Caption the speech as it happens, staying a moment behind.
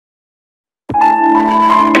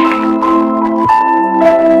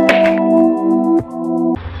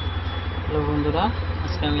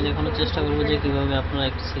আমি দেখানোর চেষ্টা করব যে কীভাবে আপনারা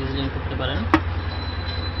একটি সিরিজ লাইন করতে পারেন।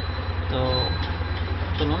 তো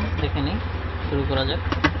চলুন দেখে নিই, শুরু করা যাক।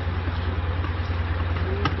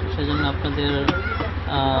 সেজন্য আপনাদের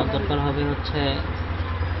দরকার হবে হচ্ছে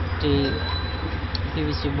একটি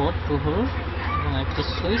পিভিসি বোর্ড 2 হোল এবং একটি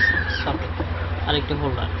সুইচ সকেট আর একটি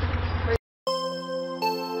হোল্ডার।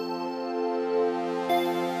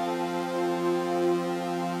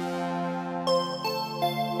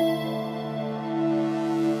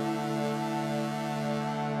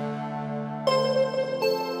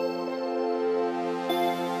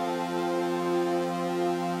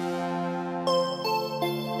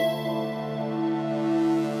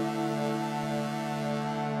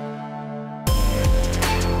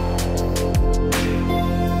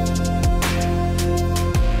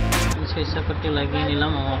 সুইচ সকেটটি লাগিয়ে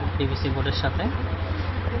নিলাম আমার পিভিসি বোর্ডের সাথে।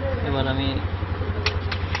 এবার আমি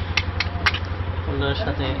হোল্ডারের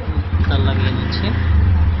সাথে তার লাগিয়ে নিচ্ছি।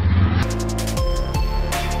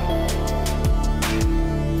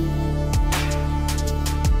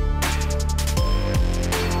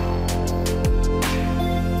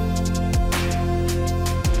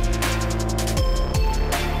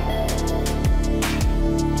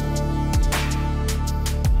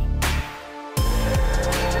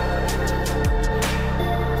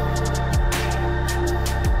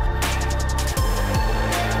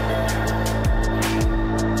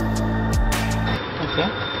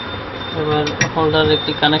 এবার হোল্ডার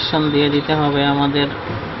একটি কানেকশন দিয়ে দিতে হবে আমাদের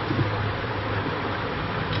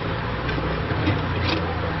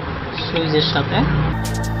সুইচের সাথে।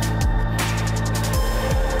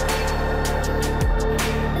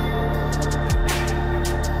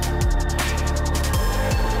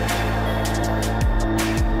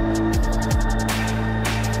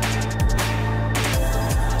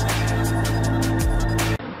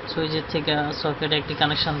 সুইচের থেকে সকেটে একটি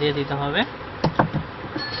কানেকশন দিয়ে দিতে হবে।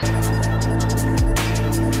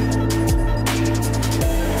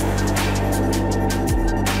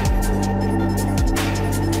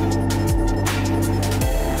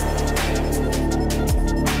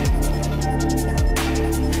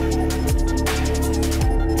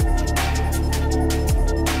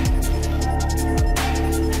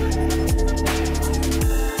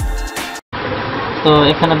 তো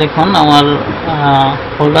এখানে দেখুন আমার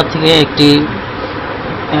হোল্ডার থেকে একটি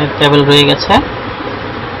কেবল রয়ে গেছে।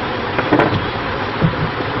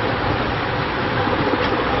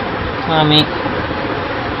 আমি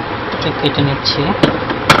কেটে নিচ্ছি।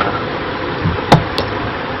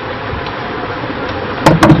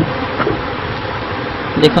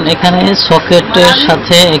 দেখুন এখানে সকেটের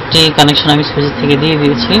সাথে একটি কানেকশন আমি সুইচ থেকে দিয়ে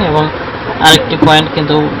দিয়েছি এবং আরেকটি পয়েন্ট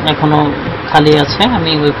কিন্তু এখনো খালি আছে।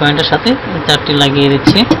 আমি ওই পয়েন্টের সাথে তারটি লাগিয়ে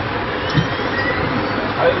দিচ্ছি।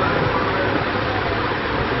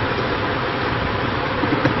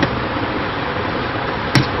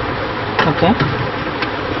 ওকে,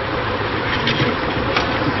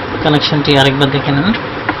 কানেকশনটি আরেকবার দেখে নেন।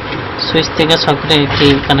 সুইচ থেকে সকেটে একটি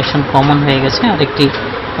কানেকশন কমন হয়ে গেছে, আরেকটি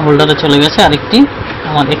হোল্ডারে চলে গেছে, আরেকটি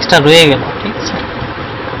আমার এক্সট্রা রয়ে গেল। ঠিক আছে,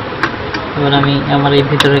 এবার আমি আমার এই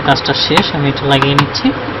ভিতরের কাজটা শেষ, আমি এটা লাগিয়ে নিচ্ছি।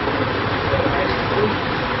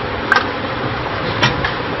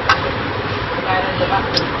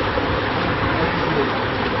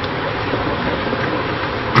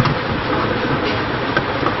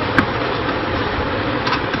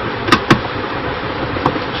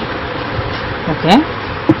 ওকে,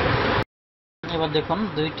 এবার দেখুন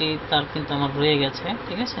দুইটি তার কিন্তু আমার রয়ে গেছে।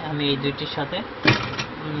 ঠিক আছে, আমি এই দুইটির সাথে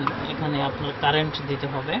এখানে আপনার কারেন্ট দিতে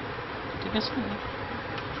হবে। ঠিক আছে,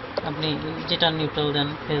 আপনি যেটা নিউট্রাল দেন,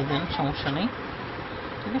 ফেজ দেন, সমস্যা নেই।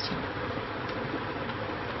 ঠিক আছে,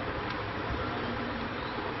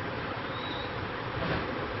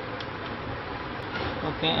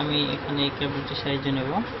 ওকে, আমি এখানে এই কেবলটি সাইজে নেব।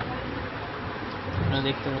 আপনারা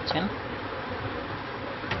দেখতে পাচ্ছেন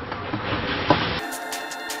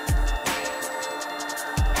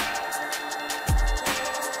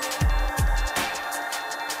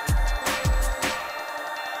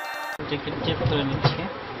এটাকে টেপ করে নিচ্ছি।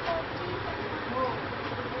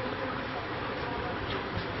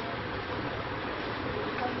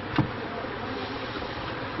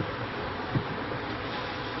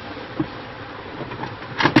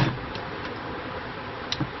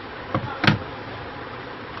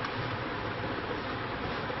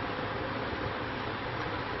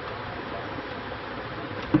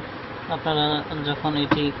 আপনারা যখন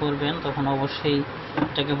এটি করবেন তখন অবশ্যই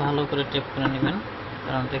এটাকে ভালো করে টেপ করে নেবেন,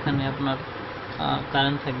 কারণ এখানে আপনার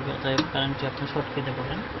কারেন্ট থাকবে, তাই কারেন্টটি আপনি শর্ট খেতে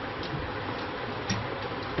পারেন।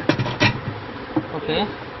 ওকে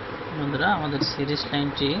বন্ধুরা, আমাদের সিরিজ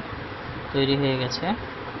লাইনটি তৈরি হয়ে গেছে।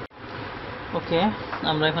 ওকে,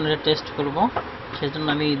 আমরা এখন এটা টেস্ট করব, সেজন্য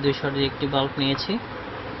আমি 200 একটি বাল্ব নিয়েছি।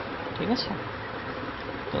 ঠিক আছে,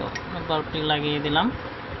 তো বাল্বটি লাগিয়ে দিলাম।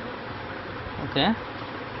 ওকে,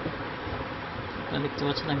 দেখতে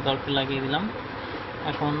পাচ্ছেন আমি বাল্বটি লাগিয়ে দিলাম।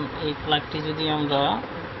 এখন এই প্লাগটি যদি আমরা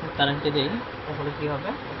কারেন্টে দিই তাহলে কি হবে?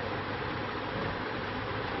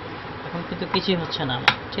 এখন কিন্তু কিছুই হচ্ছে না।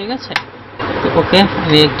 ঠিক আছে, ওকে,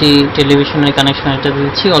 আমি একটি টেলিভিশনের কানেকশন এটা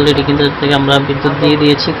দিয়েছি অলরেডি, কিন্তু থেকে আমরা বিদ্যুৎ দিয়ে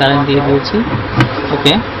দিয়েছি, কারেন্ট দিয়ে দিয়েছি।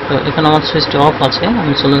 ওকে, তো এখন আমার সুইচটি অফ আছে,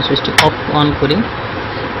 আমি চলুন সুইচটি অন করি।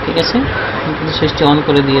 ঠিক আছে, কিন্তু সুইচটি অন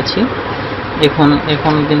করে দিয়েছি।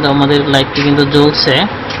 এখন কিন্তু আমাদের লাইটটি কিন্তু জ্বলছে।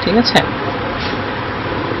 ঠিক আছে,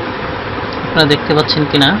 আপনারা দেখতে পাচ্ছেন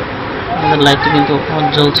কিনা আমাদের লাইটটি কিন্তু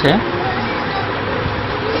জ্বলছে।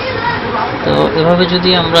 তো এভাবে যদি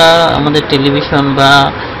আমরা আমাদের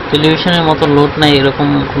টেলিভিশনের মতো লোড নাই এরকম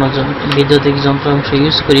কোনো বৈদ্যুতিক যন্ত্রাংশ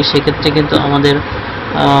ইউজ করি, সেক্ষেত্রে কিন্তু আমাদের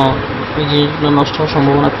এই জিনিসগুলো নষ্ট হওয়ার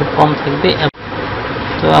সম্ভাবনা খুব কম থাকবে।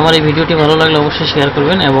 তো আমার এই ভিডিওটি ভালো লাগলে অবশ্যই শেয়ার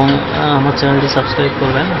করবেন এবং আমার চ্যানেলটি সাবস্ক্রাইব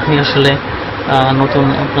করবেন। আমি আসলে নতুন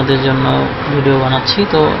আপনাদের জন্য ভিডিও বানাচ্ছি,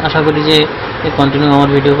 তো আশা করি যে কন্টিনিউ আমার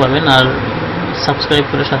ভিডিও পাবেন। আর সাবস্ক্রাইব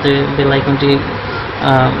করে সাথে বেল আইকনটি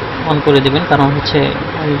অন করে দেবেন, কারণ হচ্ছে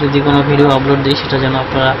আমি যদি কোনো ভিডিও আপলোড দিই সেটা যেন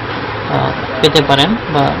আপনারা পেতে পারেন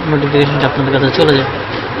বা নোটিফিকেশনটা আপনাদের কাছে চলে যাবে।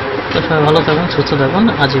 তো সবাই ভালো থাকুন, সুস্থ থাকুন।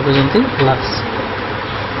 আজ এই পর্যন্তই, আল্লাহ হাফেজ।